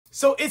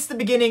So it's the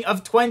beginning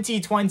of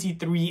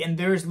 2023 and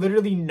there's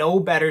literally no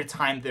better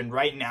time than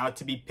right now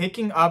to be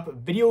picking up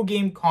video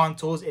game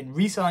consoles and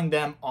reselling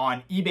them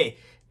on eBay.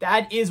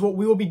 That is what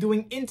we will be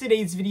doing in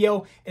today's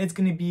video, and it's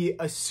going to be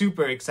a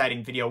super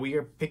exciting video. We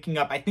are picking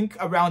up, I think,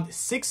 around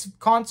 6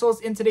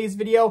 consoles in today's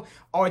video.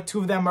 2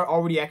 of them are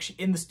already actually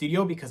in the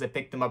studio because I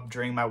picked them up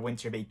during my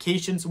winter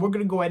vacation. So we're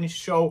going to go ahead and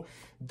show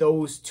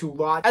those 2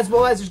 lots, as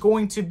well as there's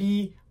going to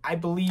be, I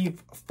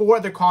believe, 4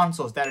 other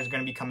consoles that are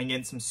going to be coming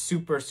in. Some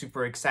super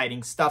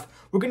exciting stuff.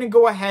 We're going to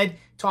go ahead,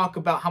 talk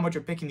about how much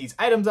we're picking these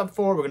items up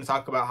for. We're going to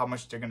talk about how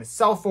much they're going to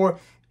sell for.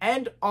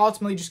 And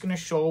ultimately just going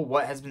to show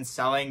what has been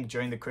selling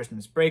during the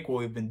Christmas break, what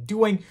we've been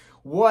doing,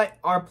 what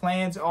our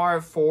plans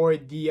are for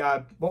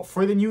the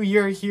for the new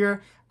year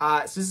here.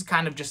 So this is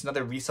kind of just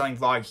another reselling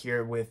vlog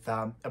here with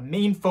a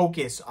main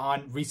focus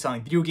on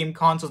reselling video game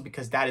consoles,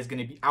 because that is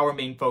going to be our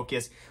main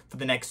focus for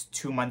the next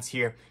 2 months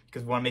here,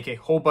 because we want to make a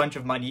whole bunch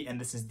of money, and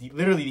this is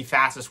literally the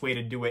fastest way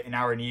to do it in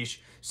our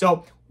niche.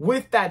 So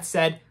with that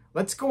said,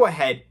 let's go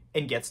ahead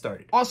and get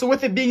started. Also,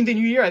 with it being the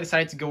new year, I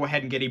decided to go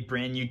ahead and get a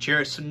brand new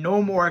chair. So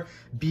no more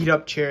beat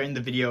up chair in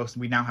the video. So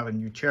we now have a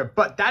new chair,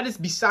 but that is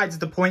besides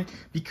the point,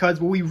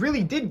 because what we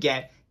really did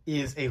get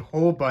is a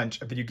whole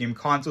bunch of video game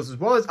consoles, as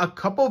well as a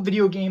couple of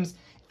video games.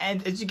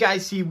 And as you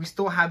guys see, we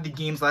still have the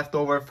games left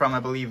over from,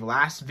 I believe,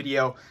 last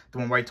video, the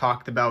one where I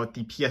talked about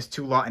the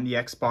PS2 lot and the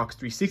Xbox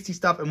 360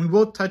 stuff. And we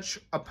will touch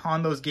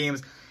upon those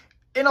games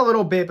in a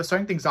little bit, but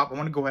starting things off, I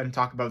want to go ahead and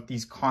talk about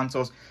these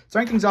consoles.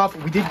 Starting things off,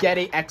 we did get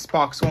a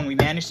Xbox One. We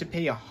managed to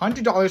pay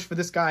 $100 for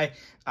this guy,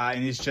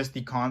 and it's just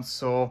the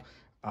console,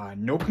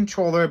 no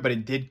controller, but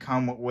it did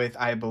come with,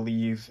 I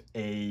believe,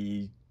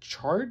 a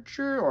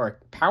charger or a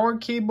power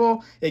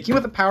cable. It came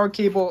with a power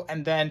cable,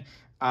 and then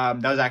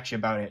that was actually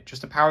about it.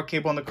 Just a power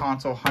cable on the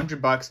console,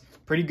 $100,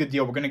 pretty good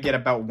deal. We're gonna get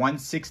about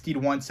 $160 to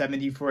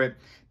 $170 for it.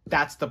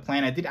 That's the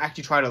plan. I did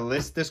actually try to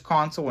list this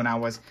console when I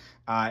was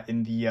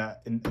in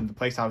the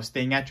place I was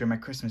staying at during my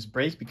Christmas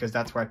break, because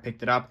that's where I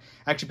picked it up.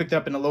 I actually picked it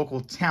up in a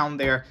local town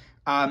there.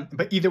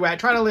 But either way, I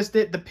tried to list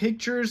it. The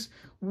pictures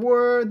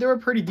were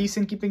pretty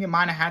decent, keeping in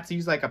mind I had to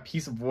use like a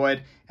piece of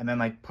wood and then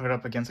like put it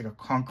up against like a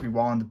concrete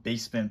wall in the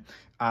basement.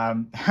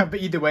 But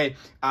either way,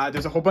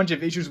 there's a whole bunch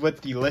of issues with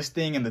the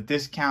listing and the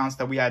discounts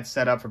that we had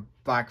set up for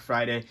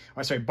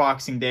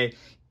Boxing Day.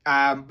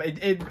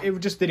 But it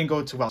just didn't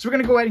go too well. So we're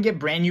gonna go ahead and get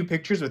brand new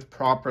pictures with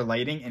proper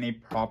lighting and a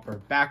proper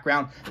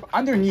background. But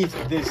underneath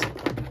this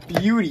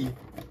beauty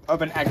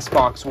of an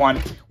Xbox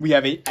One, we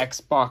have a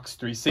Xbox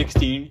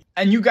 360.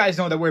 And you guys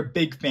know that we're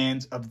big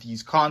fans of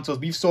these consoles.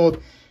 We've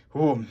sold,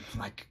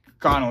 like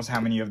God knows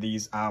how many of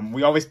these.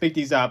 We always pick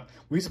these up.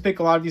 We used to pick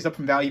a lot of these up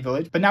from Value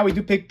Village, but now we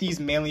do pick these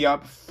mainly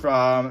up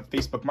from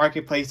Facebook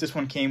Marketplace. This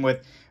one came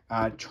with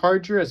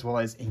charger, as well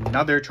as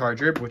another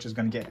charger, which is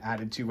going to get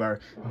added to our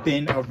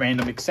bin of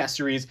random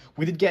accessories.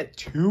 We did get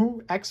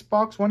 2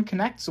 Xbox One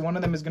Connect, so one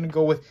of them is going to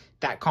go with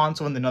that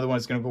console, and another one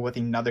is going to go with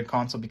another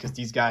console, because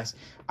these guys,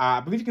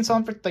 I believe you can sell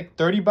them for like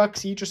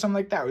 $30 each or something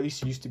like that, or at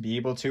least you used to be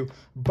able to.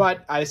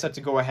 But I decided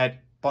to go ahead,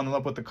 bundle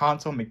up with the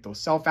console, make those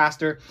sell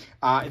faster.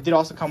 It did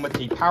also come with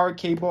a power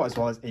cable, as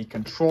well as a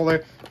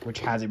controller, which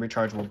has a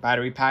rechargeable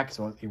battery pack, as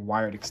well as a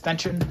wired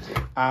extension.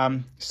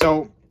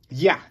 So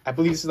yeah, I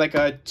believe this is like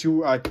a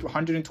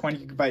 220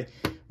 gigabyte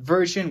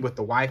version with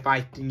the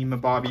Wi-Fi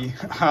thingy-mabobby.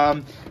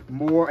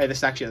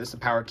 This is the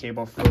power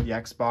cable for the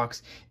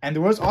Xbox. And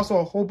there was also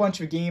a whole bunch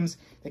of games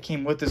that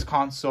came with this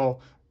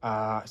console.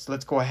 So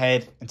let's go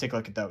ahead and take a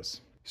look at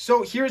those.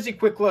 So here's a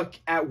quick look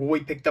at what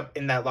we picked up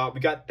in that lot. We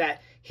got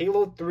that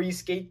Halo 3,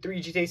 Skate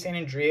 3, GTA San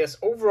Andreas.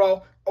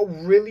 Overall, a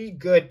really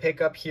good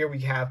pickup here. We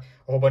have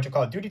a whole bunch of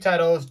Call of Duty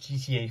titles,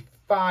 GTA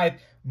 5,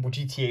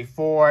 GTA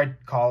 4,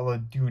 Call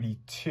of Duty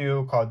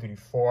 2, Call of Duty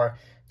 4,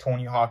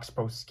 Tony Hawk's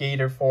Pro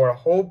Skater 4, a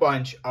whole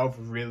bunch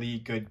of really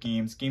good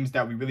games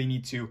that we really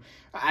need to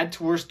add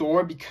to our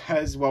store,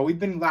 because, well, we've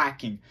been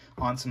lacking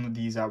on some of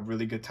these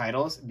really good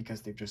titles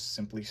because they've just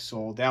simply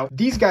sold out.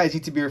 These guys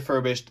need to be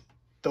refurbished.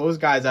 Those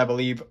guys, I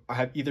believe,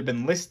 have either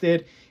been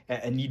listed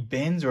and need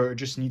bins, or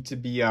just need to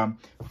be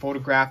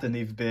photographed, and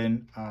they've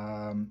been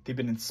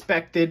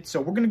inspected.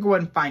 So we're gonna go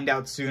ahead and find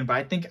out soon. But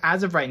I think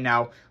as of right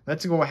now,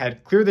 let's go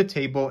ahead, clear the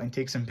table, and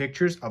take some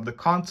pictures of the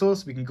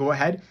consoles so we can go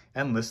ahead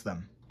and list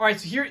them. All right,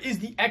 so here is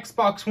the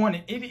Xbox One,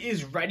 and it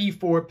is ready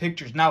for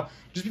pictures. Now,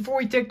 just before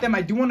we take them,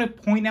 I do want to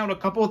point out a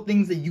couple of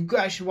things that you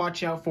guys should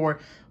watch out for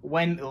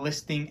when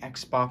listing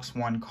Xbox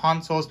One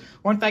consoles,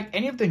 or in fact,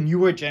 any of the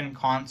newer gen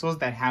consoles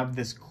that have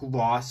this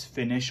gloss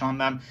finish on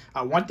them.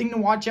 One thing to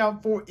watch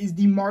out for is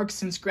the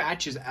marks and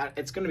scratches.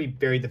 It's going to be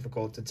very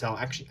difficult to tell.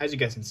 Actually, as you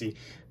guys can see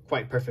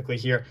quite perfectly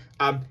here,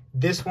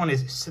 this one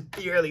is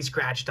severely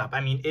scratched up.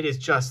 I mean, it is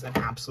just an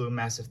absolute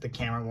mess if the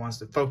camera wants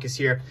to focus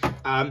here.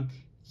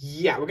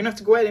 Yeah, we're gonna have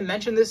to go ahead and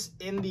mention this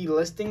in the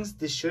listings.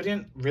 This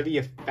shouldn't really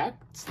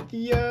affect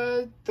the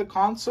the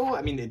console.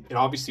 I mean, it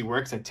obviously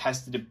works. I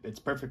tested it. It's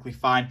perfectly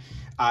fine.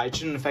 It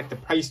shouldn't affect the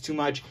price too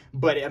much,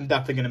 but I'm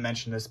definitely going to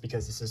mention this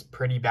because this is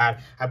pretty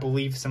bad. I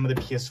believe some of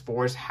the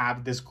PS4s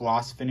have this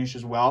gloss finish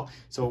as well,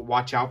 so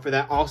watch out for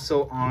that.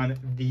 Also on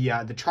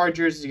the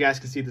chargers, as you guys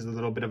can see, there's a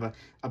little bit of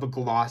a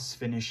gloss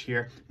finish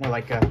here, more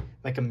like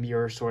a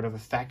mirror sort of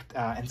effect.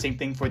 And same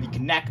thing for the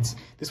Kinects.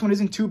 This one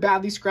isn't too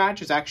badly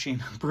scratched. It's actually in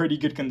pretty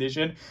good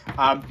condition.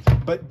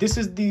 But this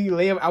is the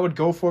layout I would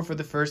go for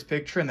the first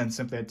picture, and then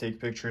simply I'd take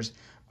pictures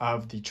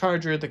of the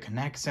charger, the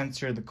Kinect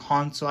sensor, the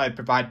console. I'd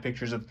provide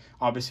pictures of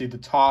obviously the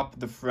top,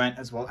 the front,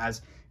 as well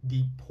as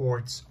the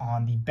ports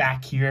on the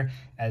back here,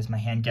 as my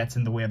hand gets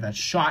in the way of that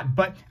shot.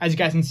 But as you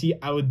guys can see,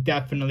 I would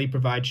definitely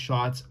provide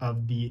shots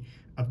of the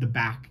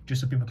back,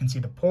 just so people can see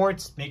the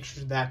ports, make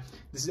sure that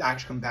this is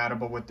actually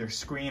compatible with their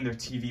screen, their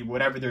TV,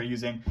 whatever they're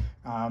using.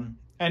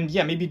 And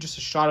yeah, maybe just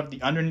a shot of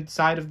the underneath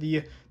side of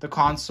the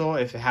console,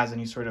 if it has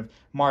any sort of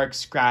marks,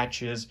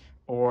 scratches,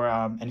 or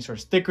any sort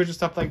of stickers or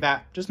stuff like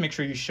that. Just make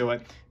sure you show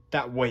it.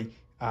 That way,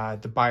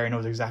 the buyer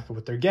knows exactly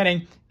what they're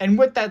getting. And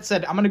with that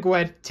said, I'm going to go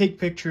ahead and take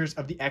pictures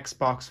of the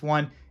Xbox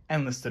One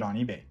and list it on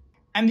eBay.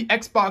 And the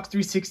Xbox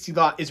 360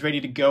 lot is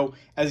ready to go.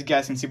 As you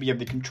guys can see, we have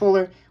the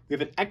controller. We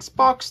have an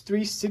Xbox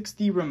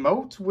 360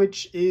 remote,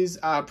 which is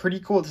pretty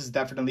cool. This is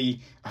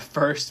definitely a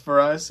first for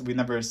us. We've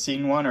never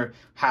seen one or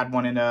had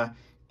one in a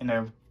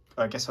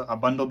I guess a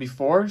bundle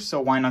before,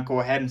 so why not go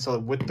ahead and sell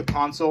it with the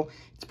console?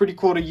 It's pretty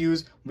cool to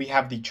use. We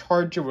have the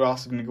charger. We're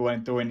also going to go ahead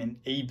and throw in an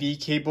AV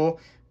cable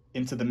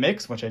into the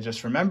mix, which I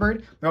just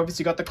remembered. We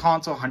obviously got the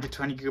console,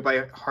 120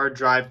 gigabyte hard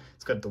drive.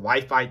 It's got the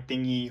Wi-Fi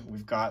thingy.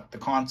 We've got the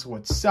console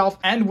itself.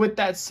 And with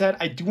that said,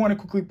 I do want to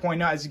quickly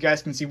point out, as you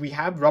guys can see, we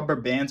have rubber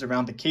bands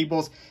around the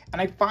cables,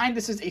 and I find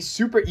this is a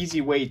super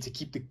easy way to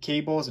keep the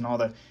cables and all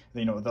the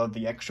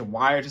the extra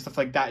wires and stuff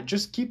like that.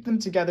 Just keep them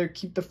together,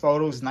 keep the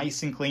photos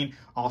nice and clean.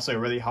 Also, it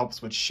really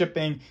helps with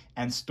shipping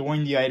and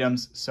storing the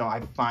items. So I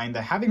find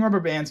that having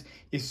rubber bands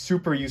is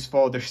super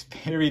useful. They're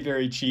very,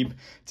 very cheap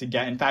to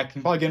get. In fact, you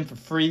can probably get them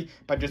for free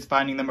by just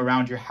finding them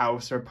around your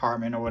house or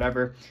apartment or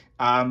whatever.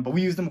 But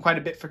we use them quite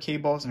a bit for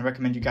cables, and I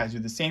recommend you guys do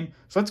the same.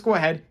 So let's go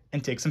ahead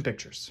and take some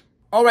pictures.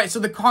 All right, so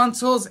the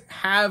consoles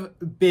have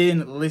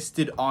been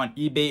listed on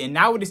eBay, and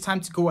now it is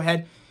time to go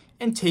ahead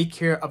and take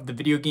care of the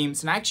video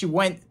games. And I actually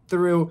went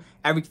through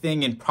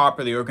everything and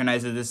properly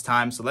organized it this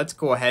time. So let's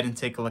go ahead and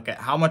take a look at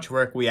how much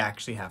work we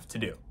actually have to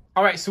do.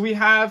 All right, so we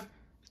have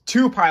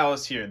two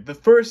piles here. The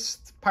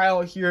first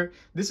pile here,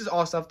 this is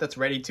all stuff that's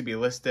ready to be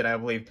listed. I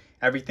believe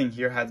everything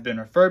here has been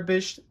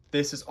refurbished.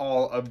 This is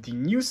all of the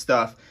new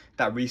stuff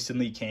that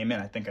recently came in.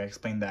 I think I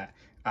explained that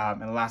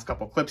in the last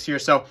couple of clips here.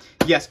 So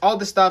yes, all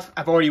the stuff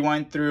I've already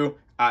went through.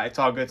 It's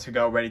all good to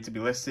go, ready to be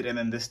listed. And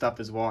then this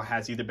stuff as well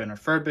has either been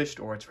refurbished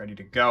or it's ready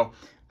to go.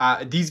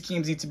 These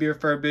games need to be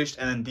refurbished,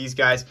 and then these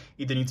guys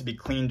either need to be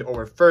cleaned or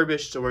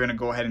refurbished. So we're going to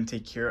go ahead and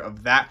take care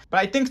of that. But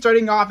I think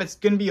starting off, it's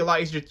going to be a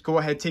lot easier to go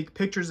ahead, take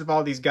pictures of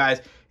all these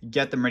guys,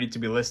 get them ready to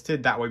be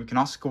listed. That way we can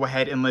also go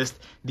ahead and list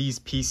these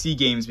PC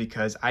games,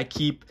 because I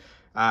keep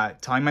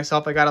telling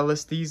myself I got to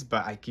list these,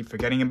 but I keep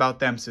forgetting about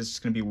them. So it's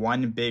just going to be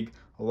one big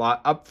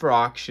lot up for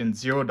auction,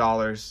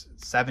 $0,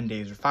 7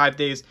 days or 5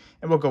 days,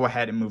 and we'll go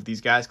ahead and move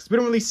these guys, because we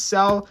don't really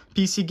sell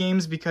PC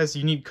games because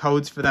you need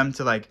codes for them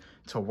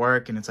to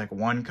work, and it's like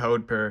one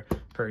code per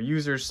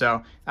user.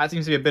 So that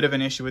seems to be a bit of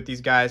an issue with these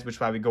guys, which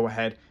is why we go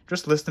ahead,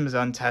 just list them as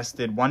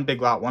untested, one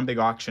big lot, one big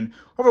auction.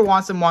 Whoever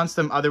wants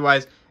them.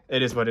 Otherwise,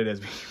 it is what it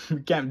is.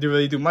 We can't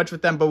really do much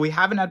with them, but we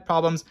haven't had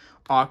problems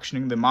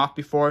auctioning them off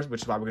before,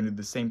 which is why we're gonna do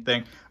the same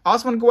thing. I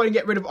also want to go ahead and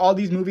get rid of all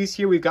these movies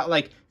here. We've got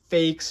like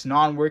fakes,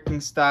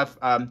 non-working stuff,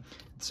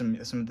 some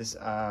of this,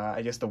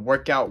 I guess the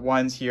workout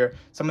ones here.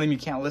 Some of them you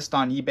can't list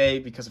on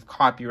eBay because of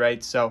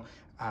copyright, so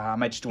I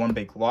might just do one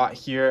big lot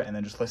here and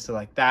then just list it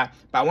like that.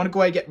 But I want to go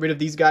ahead and get rid of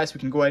these guys so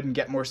we can go ahead and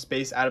get more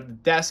space out of the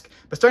desk.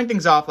 But starting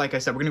things off, like I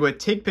said, we're going to go ahead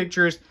and take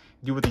pictures,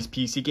 do with these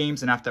PC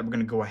games, and after that we're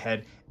going to go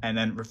ahead and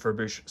then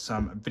refurbish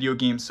some video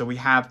games. So we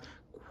have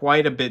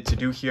quite a bit to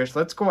do here, so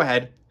let's go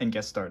ahead and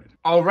get started.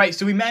 All right,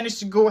 so we managed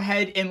to go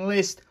ahead and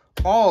list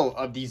all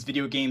of these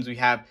video games. We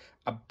have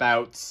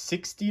about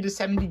 60 to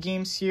 70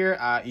 games here.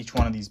 Each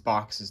one of these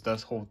boxes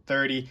does hold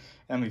 30,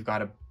 and we've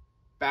got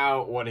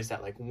about, what is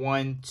that, like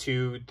 1,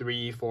 2,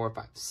 3, 4,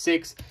 5,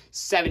 6,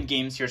 7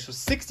 games here. So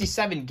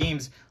 67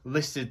 games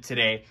listed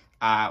today,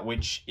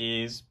 which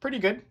is pretty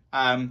good.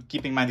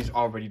 Keeping in mind these are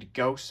all ready to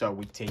go, so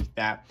we take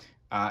that,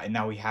 and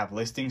now we have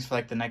listings for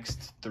like the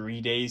next 3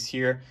 days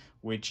here,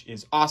 which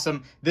is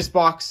awesome. This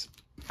box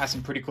has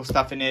some pretty cool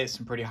stuff in it,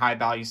 some pretty high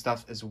value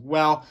stuff as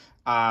well.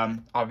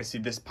 Obviously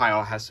this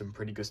pile has some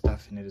pretty good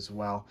stuff in it as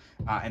well.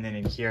 And then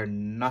in here,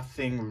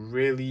 nothing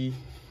really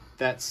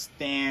that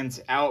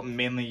stands out.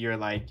 Mainly your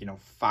like, $5,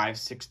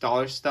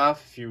 $6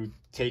 stuff if you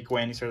take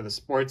away any sort of the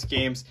sports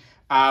games.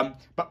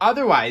 But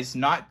otherwise,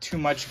 not too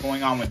much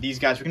going on with these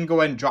guys. We're gonna go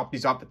ahead and drop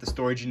these off at the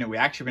storage unit. We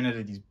actually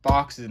rented these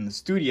boxes in the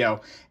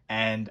studio,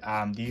 And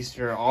these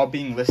are all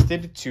being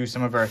listed to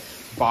some of our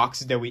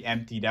boxes that we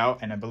emptied out.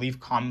 And I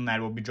believe Common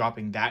Lad will be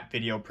dropping that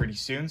video pretty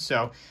soon.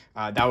 So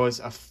that was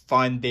a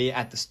fun day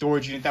at the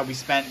storage unit that we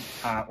spent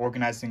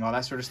organizing all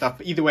that sort of stuff.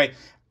 But either way,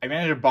 I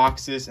ran out of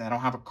boxes and I don't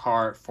have a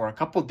car for a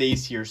couple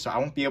days here, so I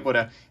won't be able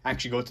to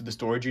actually go to the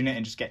storage unit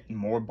and just get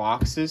more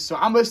boxes. So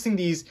I'm listing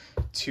these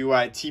to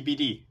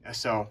TBD.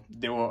 So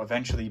they will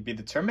eventually be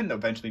determined. They'll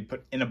eventually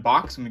put in a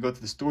box when we go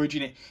to the storage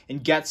unit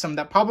and get some.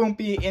 That probably won't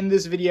be in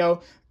this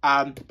video.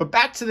 But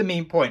back to the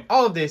main point.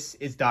 All of this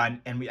is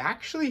done, and we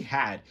actually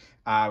had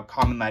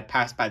Common Lad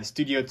passed by the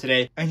studio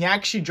today, and he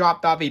actually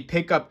dropped off a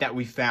pickup that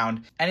we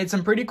found, and it's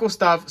some pretty cool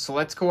stuff. So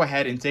let's go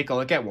ahead and take a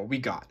look at what we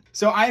got.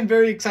 So I am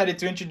very excited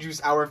to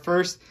introduce our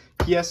first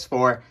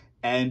PS4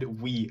 and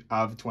Wii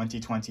of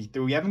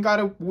 2023. We haven't got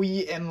a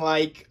Wii in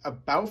like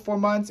about 4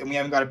 months, and we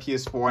haven't got a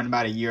PS4 in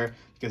about a year,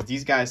 because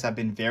these guys have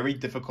been very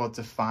difficult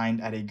to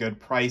find at a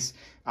good price.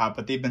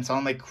 But they've been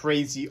selling like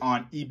crazy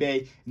on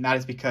eBay, and that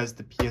is because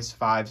the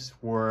PS5s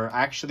were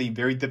actually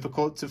very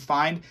difficult to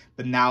find,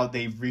 but now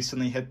they've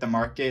recently hit the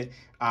market,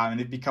 and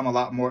they've become a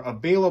lot more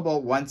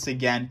available once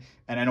again.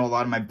 And I know a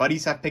lot of my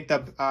buddies have picked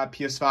up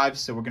PS5s,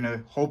 so we're going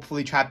to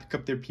hopefully try to pick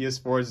up their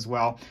PS4s as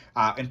well.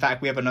 In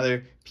fact, we have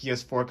another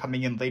PS4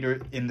 coming in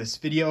later in this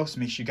video, so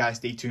make sure you guys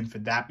stay tuned for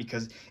that,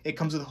 because it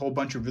comes with a whole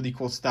bunch of really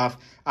cool stuff.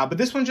 But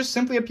this one's just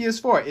simply a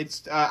PS4.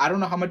 It's I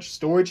don't know how much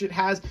storage it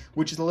has,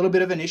 which is a little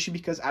bit of an issue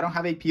because I don't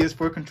have a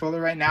PS4 controller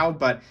right now,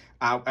 but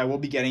I will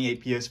be getting a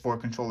PS4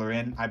 controller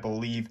in, I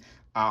believe,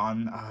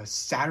 on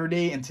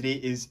Saturday, and today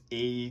is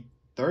a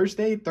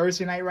Thursday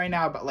night right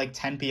now, about like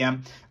 10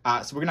 p.m.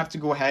 So we're gonna have to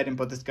go ahead and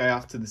put this guy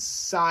off to the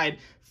side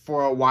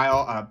for a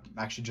while.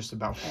 Actually, just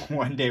about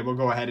one day. We'll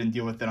go ahead and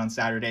deal with it on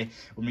Saturday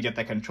when we get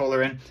that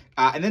controller in.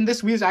 And then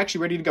this Wii is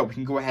actually ready to go. We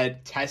can go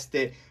ahead, test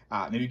it,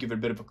 maybe give it a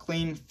bit of a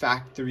clean,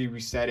 factory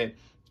reset it,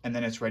 and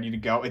then it's ready to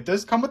go. It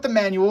does come with the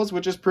manuals,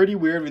 which is pretty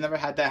weird. We never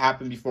had that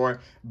happen before,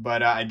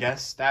 but I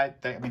guess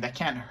that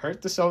can't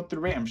hurt the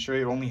sell-through rate. I'm sure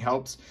it only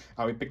helps.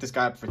 We picked this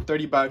guy up for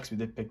 30 bucks. We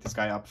did pick this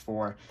guy up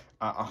for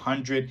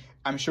 100.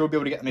 I'm sure we'll be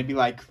able to get maybe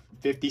like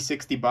 50,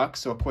 60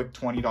 bucks. So a quick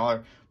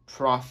 $20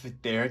 profit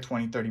there,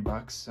 20, 30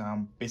 bucks,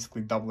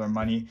 basically double our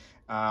money.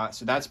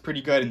 So that's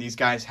pretty good. And these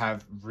guys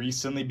have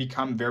recently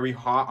become very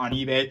hot on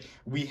eBay.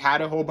 We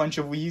had a whole bunch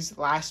of Wiis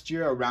last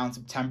year around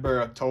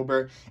September,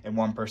 October, and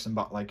one person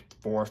bought like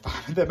 4 or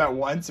 5 of them at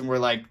once. And we're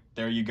like,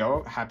 there you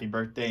go. Happy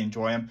birthday.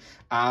 Enjoy them.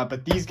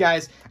 But these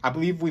guys, I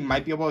believe we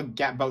might be able to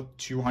get about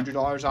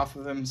 $200 off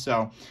of them.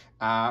 So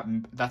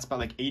that's about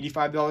like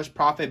 $85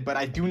 profit. But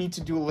I do need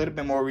to do a little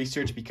bit more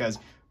research, because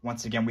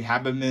once again, we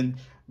haven't been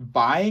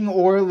buying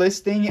or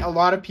listing a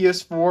lot of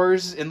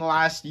PS4s in the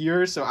last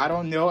year, so I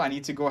don't know. I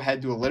need to go ahead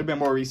and do a little bit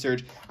more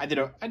research. I did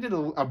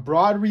a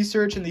broad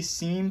research, and they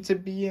seem to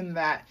be in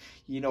that,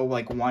 you know,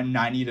 like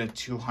 $190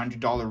 to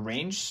 $200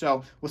 range.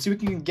 So we'll see what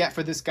we can get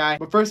for this guy.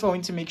 But first of all, we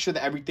need to make sure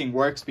that everything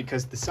works,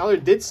 because the seller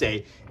did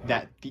say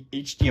that the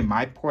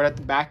HDMI port at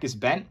the back is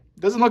bent.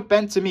 It doesn't look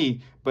bent to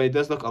me, but it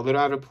does look a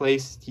little out of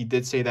place. He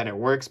did say that it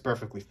works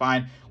perfectly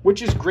fine,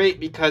 which is great,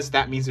 because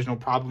that means there's no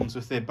problems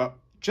with it. But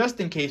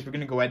just in case, we're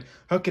going to go ahead,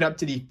 hook it up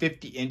to the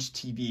 50-inch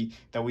TV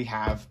that we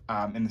have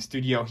in the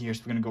studio here.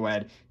 So we're going to go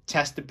ahead,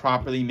 test it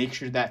properly, make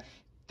sure that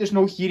there's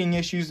no heating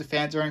issues, the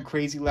fans aren't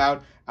crazy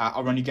loud.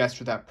 I'll run you guys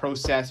through that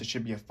process. It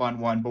should be a fun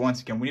one. But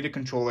once again, we need a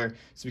controller,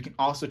 so we can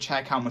also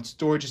check how much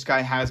storage this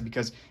guy has,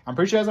 because I'm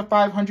pretty sure he has a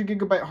 500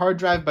 gigabyte hard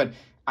drive, but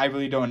I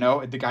really don't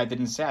know. The guy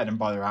didn't say. I didn't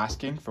bother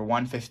asking. For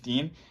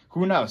 $115,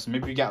 who knows?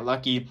 Maybe we got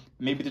lucky.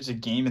 Maybe there's a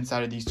game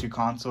inside of these two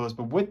consoles.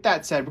 But with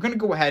that said, we're going to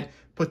go ahead,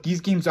 put these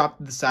games off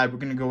to the side. We're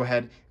going to go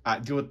ahead,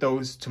 deal with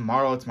those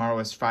tomorrow. Tomorrow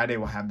is Friday.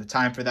 We'll have the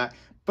time for that.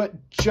 But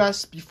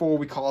just before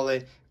we call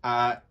it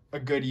a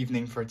good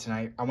evening for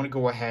tonight, I want to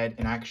go ahead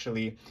and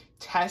actually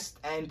test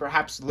and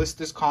perhaps list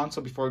this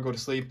console before we go to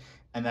sleep.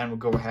 And then we'll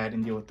go ahead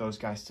and deal with those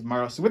guys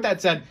tomorrow. So with that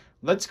said,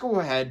 let's go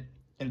ahead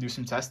and do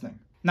some testing.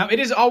 Now,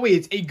 it is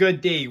always a good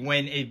day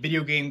when a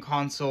video game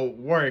console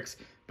works,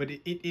 but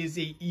it is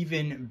an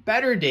even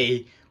better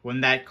day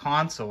when that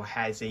console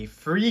has a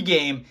free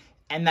game,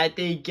 and that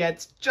day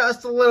gets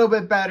just a little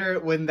bit better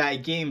when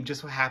that game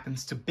just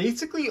happens to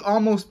basically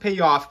almost pay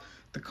off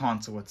the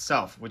console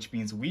itself, which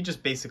means we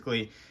just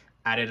basically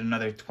added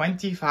another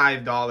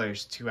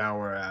 $25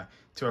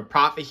 to our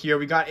profit here.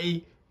 We got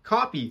a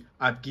copy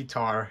of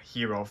Guitar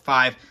Hero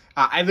 5.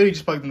 I literally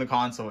just plugged in the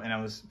console, and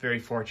I was very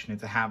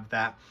fortunate to have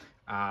that.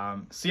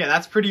 So yeah,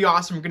 that's pretty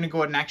awesome. We're going to go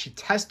ahead and actually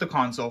test the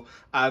console.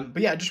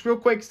 But yeah, just real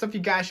quick, stuff you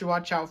guys should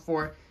watch out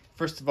for.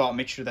 First of all,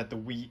 make sure that the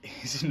Wii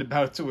isn't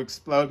about to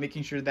explode.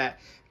 Making sure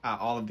that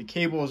all of the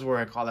cables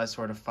work, all that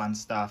sort of fun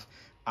stuff.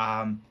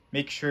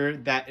 Make sure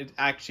that it's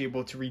actually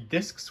able to read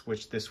discs,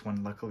 which this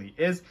one luckily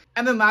is.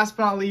 And then last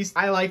but not least,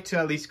 I like to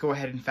at least go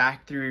ahead and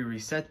factory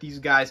reset these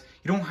guys.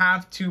 You don't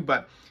have to,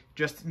 but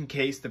just in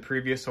case the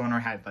previous owner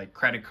had like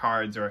credit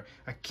cards or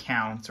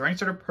accounts or any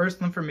sort of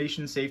personal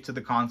information saved to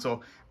the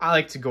console, I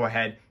like to go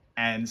ahead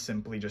and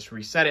simply just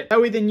reset it.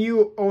 That way the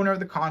new owner of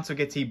the console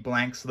gets a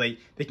blank slate.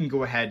 They can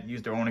go ahead,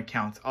 use their own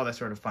accounts, all that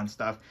sort of fun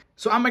stuff.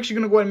 So I'm actually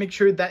going to go ahead and make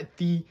sure that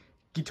the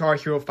Guitar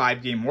Hero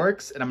 5 game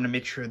works, and I'm going to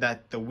make sure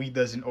that the Wii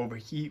doesn't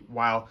overheat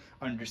while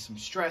under some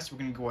stress. We're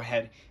going to go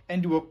ahead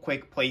and do a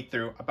quick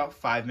playthrough. About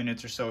 5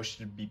 minutes or so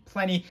should be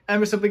plenty.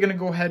 And we're simply going to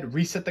go ahead,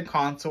 reset the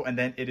console, and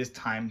then it is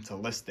time to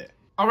list it.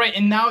 All right,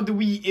 and now the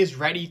Wii is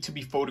ready to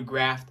be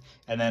photographed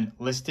and then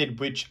listed,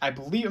 which I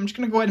believe I'm just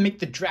going to go ahead and make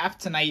the draft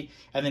tonight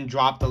and then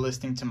drop the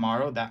listing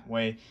tomorrow. That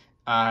way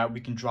we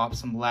can drop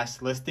some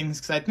less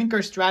listings, because I think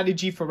our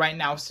strategy for right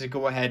now is to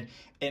go ahead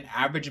and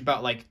average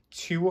about like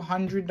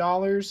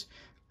 $200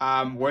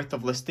 worth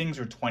of listings,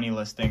 or 20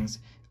 listings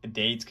a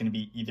day. It's going to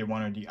be either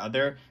one or the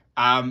other.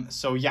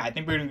 So yeah, I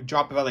think we're going to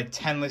drop about like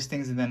 10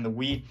 listings and then the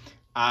Wii.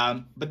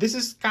 But this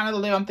is kind of the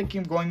layout I'm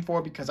thinking of going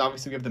for, because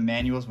obviously we have the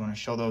manuals. We want to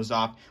show those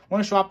off. I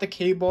want to show off the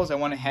cables. I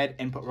went ahead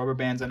and put rubber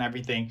bands on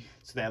everything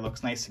so that it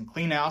looks nice and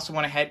clean. I also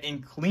went ahead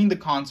and clean the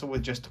console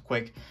with just a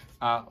quick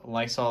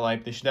Lysol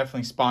wipe. They should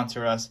definitely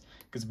sponsor us,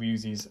 because we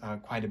use these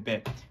quite a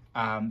bit.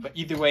 But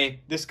either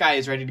way, this guy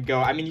is ready to go.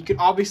 I mean, you could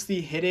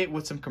obviously hit it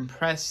with some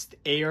compressed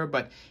air,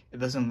 but it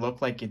doesn't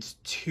look like it's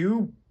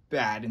too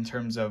bad in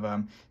terms of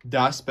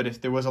dust. But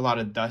if there was a lot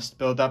of dust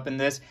buildup in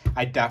this,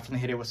 I definitely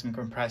hit it with some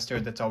compressed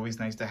air. That's always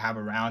nice to have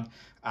around.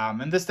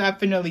 And that's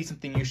definitely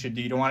something you should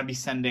do. You don't want to be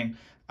sending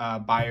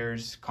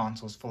buyers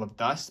consoles full of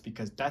dust,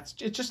 because it's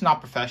just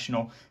not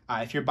professional.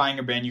 If you're buying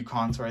a brand new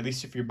console, or at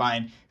least if you're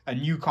buying a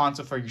new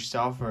console for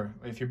yourself, or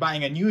if you're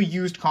buying a new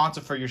used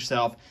console for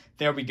yourself,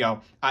 there we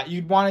go.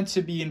 You'd want it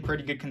to be in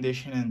pretty good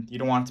condition, and you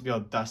don't want it to be all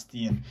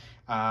dusty, and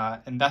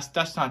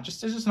that's not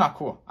just, it's just not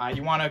cool.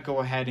 You want to go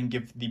ahead and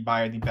give the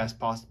buyer the best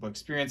possible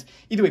experience.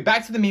 Either way,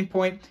 back to the main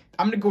point.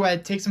 I'm going to go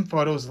ahead, take some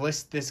photos,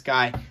 list this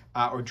guy,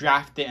 or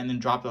draft it, and then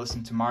drop the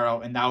listing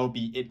tomorrow. And that will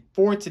be it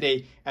for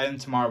today. And then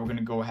tomorrow we're going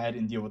to go ahead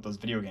and deal with those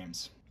video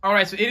games. All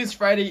right, so it is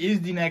Friday, it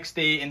is the next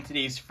day, and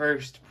today's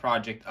first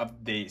project of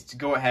the day is to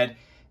go ahead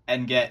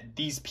and get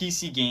these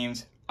PC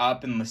games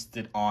up and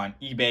listed on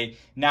eBay.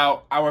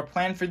 Now, our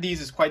plan for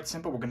these is quite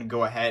simple. We're going to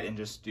go ahead and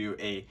just do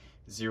a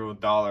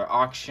 $0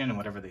 auction, and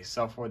whatever they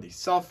sell for, they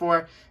sell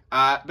for.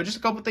 But just a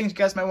couple things you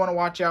guys might want to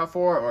watch out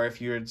for, or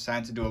if you're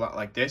deciding to do a lot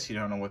like this, you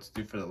don't know what to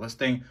do for the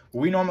listing.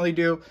 What we normally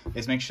do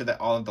is make sure that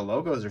all of the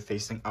logos are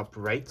facing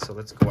upright. So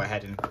let's go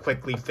ahead and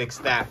quickly fix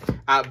that.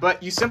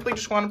 But you simply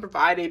just want to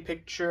provide a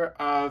picture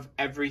of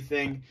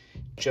everything,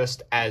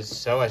 just as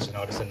so. As you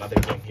notice, another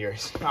game here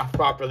is not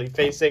properly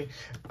facing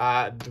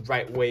the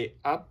right way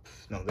up.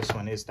 No, this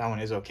one is, that one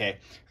is okay.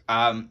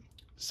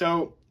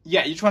 So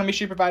yeah, you just want to make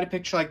sure you provide a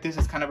picture like this.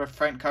 It's kind of a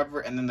front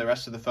cover, and then the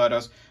rest of the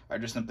photos are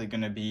just simply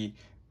going to be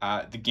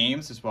the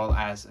games, as well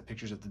as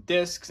pictures of the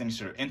discs, any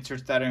sort of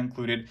inserts that are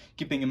included.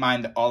 Keeping in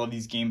mind that all of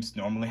these games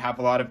normally have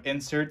a lot of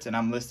inserts, and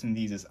I'm listing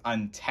these as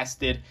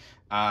untested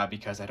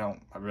because I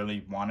don't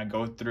really want to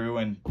go through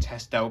and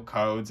test out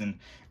codes and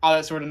all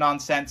that sort of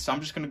nonsense. So I'm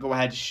just going to go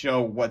ahead and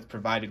show what's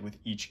provided with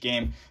each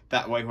game.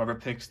 That way, whoever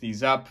picks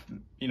these up,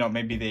 you know,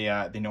 maybe they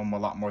know them a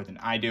lot more than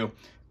I do.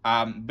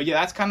 But yeah,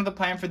 that's kind of the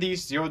plan for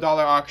these. $0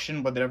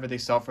 auction, whatever they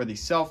sell for, they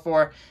sell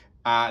for.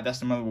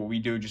 That's normally what we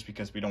do, just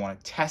because we don't want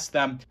to test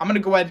them. I'm going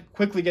to go ahead,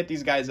 quickly get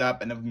these guys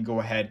up, and then we can go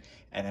ahead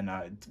and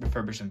then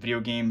refurbish some video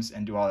games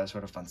and do all that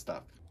sort of fun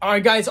stuff. All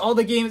right, guys, all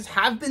the games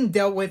have been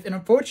dealt with, and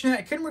unfortunately,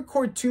 I couldn't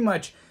record too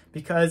much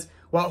because,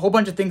 well, a whole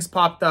bunch of things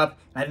popped up,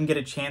 and I didn't get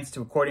a chance to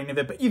record any of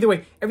it. But either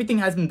way, everything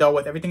has been dealt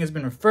with. Everything has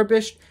been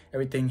refurbished.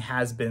 Everything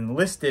has been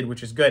listed,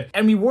 which is good.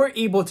 And we were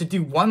able to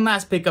do one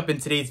last pickup in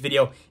today's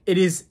video. It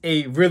is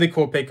a really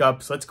cool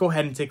pickup, so let's go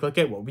ahead and take a look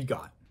at what we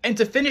got. And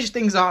to finish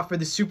things off for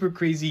the super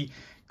crazy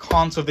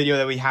console video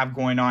that we have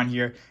going on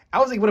here, I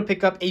was able to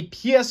pick up a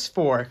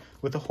PS4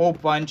 with a whole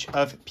bunch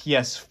of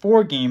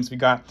PS4 games. We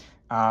got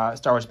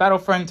Star Wars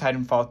Battlefront,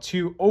 Titanfall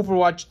 2,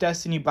 Overwatch,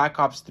 Destiny, Black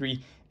Ops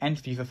 3, and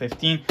FIFA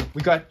 15.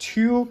 We got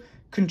 2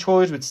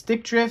 controllers with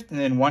stick drift, and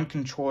then 1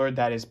 controller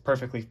that is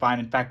perfectly fine.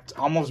 In fact, it's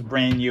almost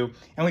brand new.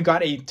 And we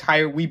got a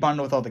entire Wii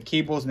bundle with all the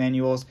cables,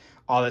 manuals,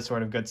 all that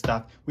sort of good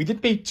stuff. We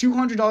did pay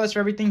 $200 for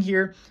everything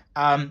here,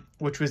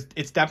 which was,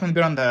 it's definitely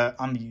been on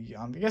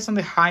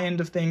the high end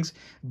of things.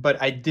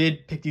 But I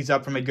did pick these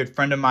up from a good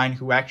friend of mine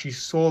who actually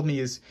sold me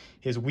his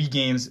Wii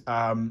games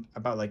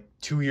about like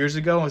 2 years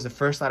ago. It was the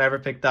first lot I ever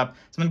picked up.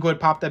 So I'm gonna go ahead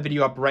and pop that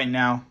video up right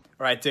now.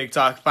 All right,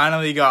 TikTok,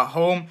 finally got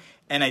home,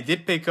 and I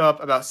did pick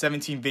up about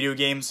 17 video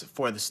games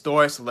for the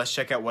store. So let's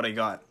check out what I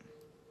got.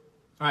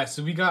 All right,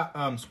 so we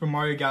got Super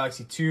Mario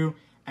Galaxy 2,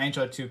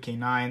 NHL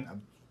 2K9,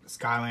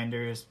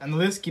 Skylanders, and the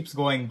list keeps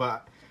going,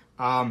 but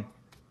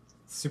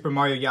Super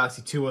Mario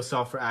Galaxy 2 will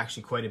sell for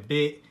actually quite a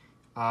bit.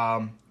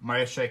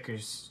 Mario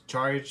Strikers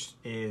Charged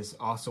is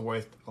also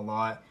worth a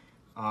lot.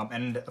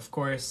 And of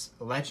course,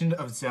 Legend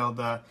of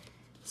Zelda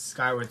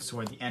Skyward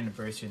Sword, the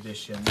Anniversary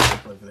Edition.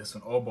 Look at this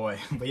one, oh boy.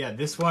 But yeah,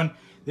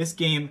 this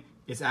game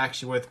is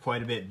actually worth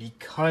quite a bit,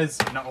 because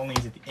not only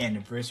is it the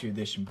Anniversary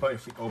Edition, but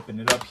if we open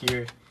it up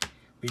here,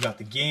 we got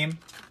the game,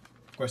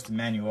 of course the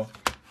manual,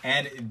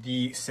 and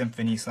the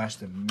symphony /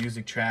 the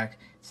music track.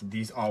 So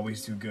these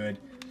always do good.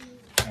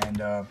 And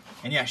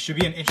And yeah, should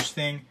be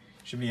interesting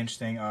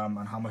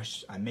on how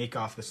much I make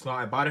off the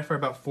slot. I bought it for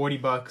about 40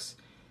 bucks,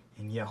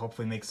 and yeah,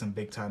 hopefully make some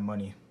big time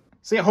money.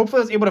 So yeah, hopefully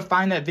I was able to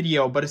find that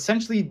video, but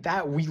essentially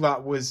that Wii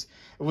lot was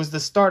the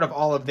start of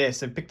all of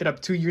this. I picked it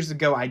up 2 years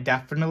ago. I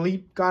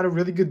definitely got a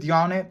really good deal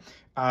on it.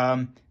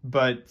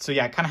 But so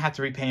yeah, I kind of had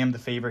to repay him the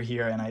favor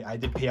here, and I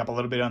did pay up a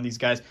little bit on these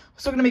guys. I'm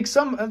still gonna make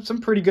some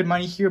pretty good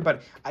money here,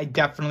 but I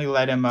definitely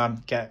let him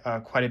get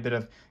quite a bit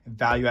of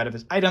value out of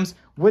his items.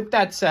 With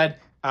that said,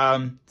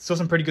 still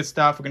some pretty good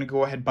stuff. We're gonna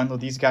go ahead and bundle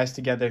these guys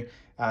together.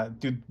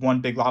 Do one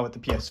big lot with the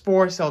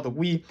PS4, sell the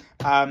Wii,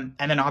 and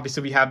then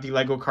obviously we have the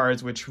Lego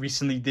cards, which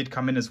recently did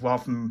come in as well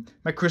from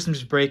my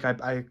Christmas break.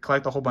 I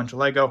collect a whole bunch of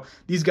Lego.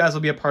 These guys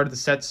will be a part of the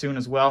set soon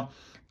as well.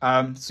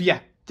 So yeah,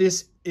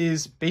 this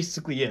is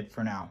basically it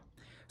for now.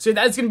 So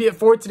that's going to be it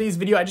for today's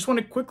video. I just want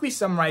to quickly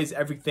summarize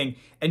everything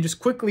and just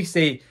quickly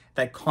say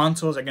that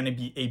consoles are going to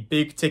be a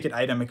big ticket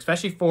item,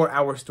 especially for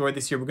our store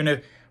this year. We're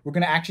going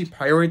to actually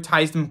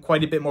prioritize them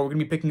quite a bit more. We're going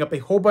to be picking up a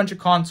whole bunch of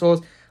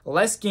consoles,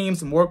 less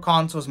games, more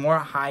consoles, more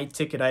high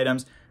ticket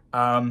items,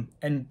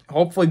 and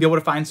hopefully be able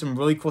to find some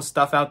really cool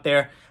stuff out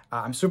there.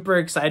 I'm super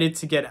excited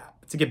to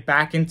get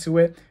back into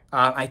it.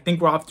 I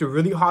think we're off to a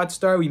really hot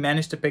start. We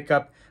managed to pick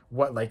up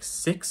like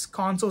 6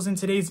 consoles in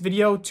today's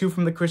video, 2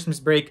 from the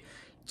Christmas break,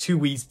 2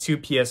 Wii's, 2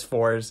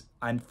 PS4s,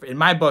 and in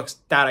my books,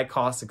 that I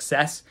call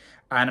success.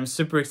 And I'm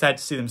super excited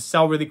to see them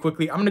sell really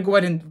quickly. I'm gonna go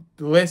ahead and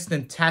list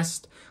and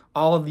test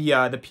all of the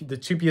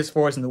 2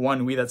 PS4s and the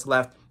 1 Wii that's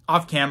left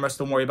off camera,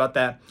 so don't worry about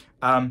that.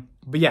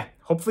 But yeah,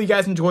 hopefully you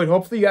guys enjoyed.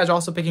 Hopefully you guys are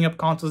also picking up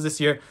consoles this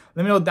year.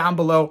 Let me know down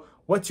below,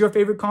 what's your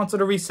favorite console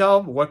to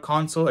resell? What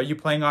console are you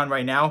playing on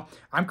right now?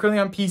 I'm currently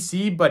on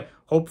PC, but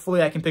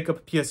hopefully I can pick up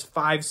a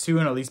PS5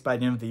 soon, at least by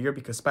the end of the year,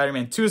 because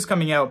Spider-Man 2 is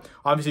coming out.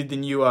 Obviously, the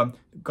new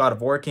God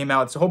of War came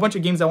out. It's a whole bunch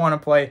of games I want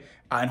to play,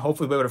 and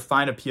hopefully be able to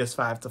find a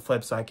PS5 to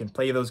flip so I can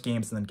play those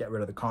games and then get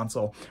rid of the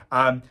console.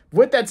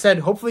 With that said,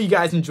 hopefully you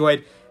guys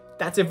enjoyed.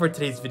 That's it for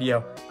today's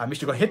video. Make sure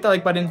to go hit that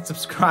like button,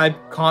 subscribe,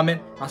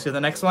 comment. I'll see you in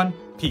the next one.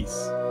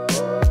 Peace.